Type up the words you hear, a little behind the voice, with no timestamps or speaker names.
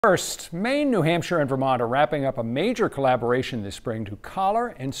First, Maine, New Hampshire, and Vermont are wrapping up a major collaboration this spring to collar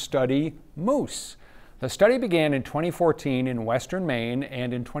and study moose. The study began in 2014 in western Maine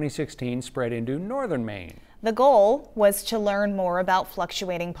and in 2016 spread into northern Maine. The goal was to learn more about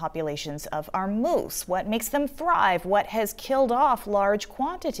fluctuating populations of our moose, what makes them thrive, what has killed off large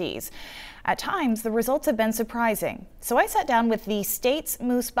quantities. At times, the results have been surprising. So I sat down with the state's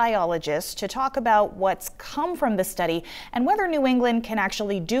moose biologist to talk about what's come from the study and whether New England can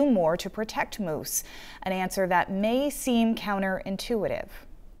actually do more to protect moose, an answer that may seem counterintuitive.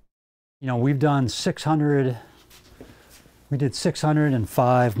 You know, we did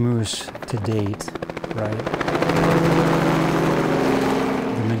 605 moose to date, right?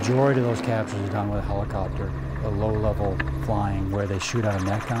 The majority of those captures are done with a helicopter, a low-level flying where they shoot out a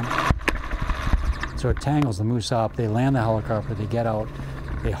net gun. So it tangles the moose up, they land the helicopter, they get out,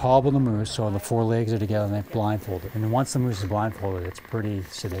 they hobble the moose so the four legs are together and they blindfold it. And then once the moose is blindfolded, it's pretty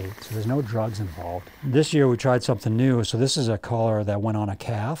sedate, so there's no drugs involved. This year we tried something new, so this is a collar that went on a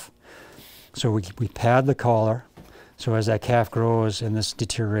calf. So we pad the collar, so as that calf grows and this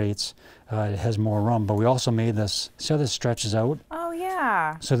deteriorates, it has more room. But we also made this, see how this stretches out? Oh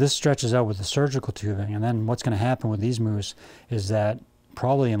yeah. So this stretches out with the surgical tubing, and then what's going to happen with these moose is that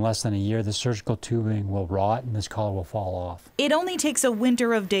probably in less than a year, the surgical tubing will rot and this collar will fall off. It only takes a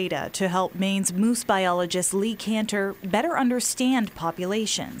winter of data to help Maine's moose biologist Lee Cantor better understand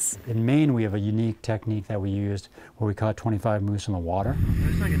populations. In Maine, we have a unique technique that we used where we caught 25 moose in the water.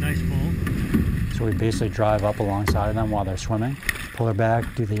 Looks like a nice bowl. So we basically drive up alongside of them while they're swimming, pull her back,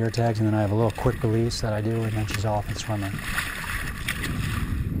 do the ear tags, and then I have a little quick release that I do, and then she's off and swimming.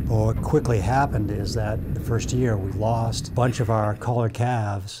 Well, what quickly happened is that the first year we lost a bunch of our collared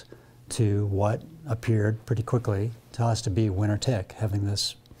calves to what appeared pretty quickly to us to be winter tick, having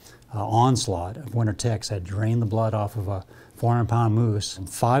this onslaught of winter ticks that drained the blood off of a 400-pound moose. In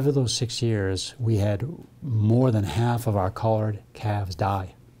 5 of those 6 years, we had more than half of our collared calves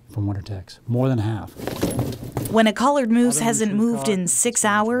die from winter ticks, more than half. When a collared moose hasn't moved in 6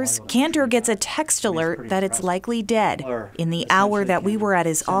 hours, Cantor gets a text alert that it's likely dead. In the hour that we were at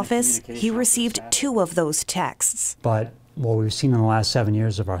his office, he received 2 of those texts. But what we've seen in the last 7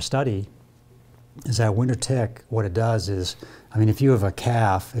 years of our study is that winter tick, what it does is, I mean, if you have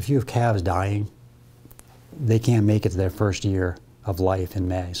calves dying, they can't make it to their first year of life in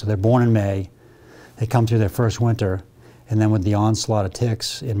May. So they're born in May, they come through their first winter, and then with the onslaught of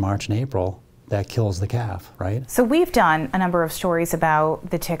ticks in March and April, that kills the calf, right? So we've done a number of stories about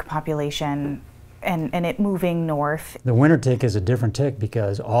the tick population and it moving north. The winter tick is a different tick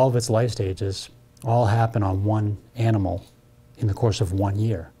because all of its life stages all happen on one animal in the course of 1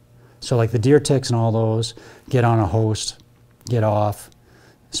 year. So like the deer ticks and all those get on a host, get off,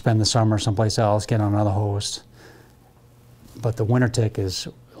 spend the summer someplace else, get on another host. But the winter tick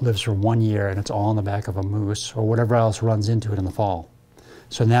lives for 1 year and it's all in the back of a moose or whatever else runs into it in the fall.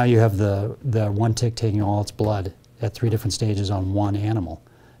 So now you have the one tick taking all its blood at 3 different stages on one animal.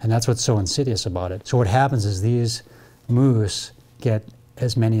 And that's what's so insidious about it. So what happens is these moose get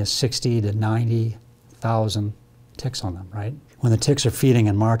as many as 60 to 90,000 ticks on them, right? When the ticks are feeding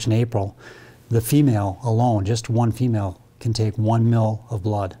in March and April, the female alone, just one female, can take 1 mil of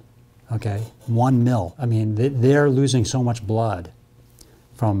blood, okay? 1 mil. I mean, they're losing so much blood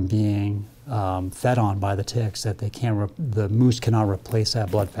from being fed on by the ticks that the moose cannot replace that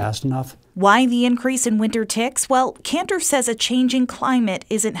blood fast enough. Why the increase in winter ticks? Well, Cantor says a changing climate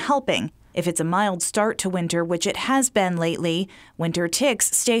isn't helping. If it's a mild start to winter, which it has been lately, winter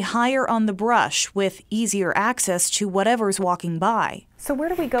ticks stay higher on the brush with easier access to whatever's walking by. So where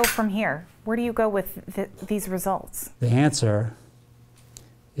do we go from here? Where do you go with these results? The answer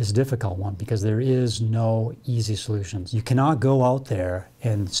is a difficult one because there is no easy solutions. You cannot go out there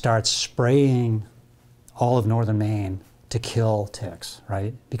and start spraying all of northern Maine to kill ticks,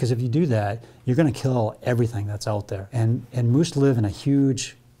 right? Because if you do that, you're going to kill everything that's out there. And moose live in a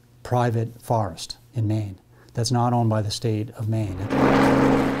huge private forest in Maine that's not owned by the state of Maine.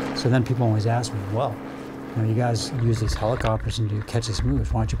 So then people always ask me, well, you know, you guys use these helicopters and you catch these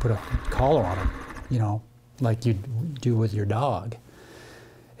moose, why don't you put a collar on them, you know, like you do with your dog?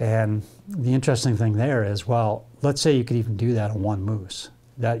 And the interesting thing there is, well, let's say you could even do that on one moose.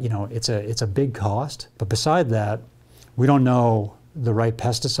 That, you know, it's a big cost. But beside that, we don't know the right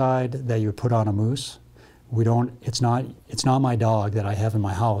pesticide that you put on a moose. It's not my dog that I have in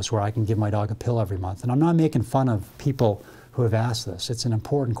my house where I can give my dog a pill every month. And I'm not making fun of people who have asked this. It's an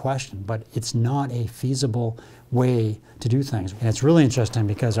important question, but it's not a feasible way to do things. And it's really interesting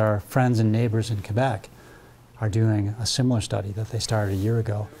because our friends and neighbors in Quebec are doing a similar study that they started a year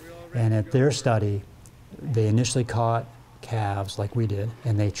ago. And at their study, they initially caught calves like we did,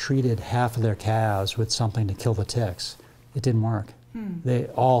 and they treated half of their calves with something to kill the ticks. It didn't work. They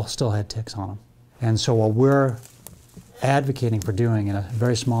all still had ticks on them. And so what we're advocating for doing in a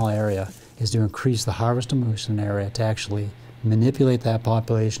very small area is to increase the harvest of moose in an area to actually manipulate that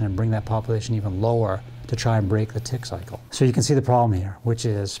population and bring that population even lower to try and break the tick cycle. So you can see the problem here, which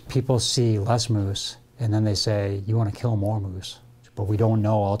is people see less moose and then they say, you want to kill more moose, but we don't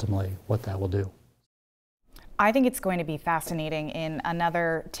know ultimately what that will do. I think it's going to be fascinating in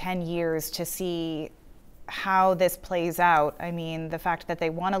another 10 years to see how this plays out. I mean, the fact that they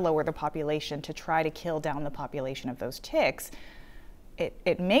want to lower the population to try to kill down the population of those ticks,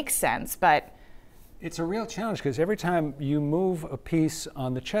 it makes sense, but it's a real challenge because every time you move a piece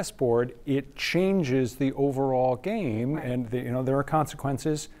on the chessboard, it changes the overall game, right. And there are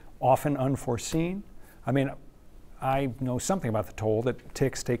consequences, often unforeseen. I mean, I know something about the toll that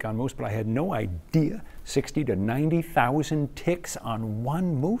ticks take on moose, but I had no idea 60 to 90,000 ticks on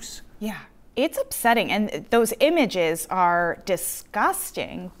one moose. Yeah. It's upsetting, and those images are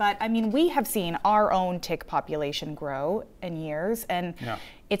disgusting, but I mean, we have seen our own tick population grow in years, and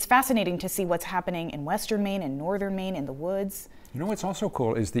it's fascinating to see what's happening in western Maine and northern Maine in the woods. You know what's also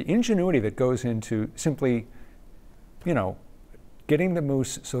cool is the ingenuity that goes into simply, getting the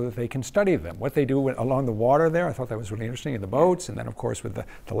moose so that they can study them. What they do along the water there, I thought that was really interesting, in the boats, and then of course with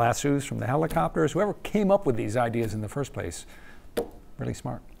the lassos from the helicopters. Whoever came up with these ideas in the first place, really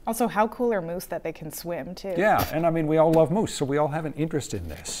smart. Also, how cool are moose that they can swim, too? Yeah, and I mean, we all love moose, so we all have an interest in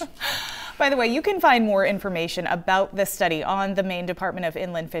this. By the way, you can find more information about this study on the Maine Department of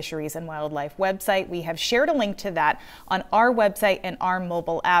Inland Fisheries and Wildlife website. We have shared a link to that on our website and our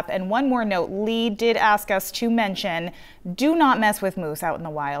mobile app. And one more note, Lee did ask us to mention, do not mess with moose out in the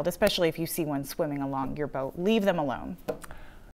wild, especially if you see one swimming along your boat. Leave them alone.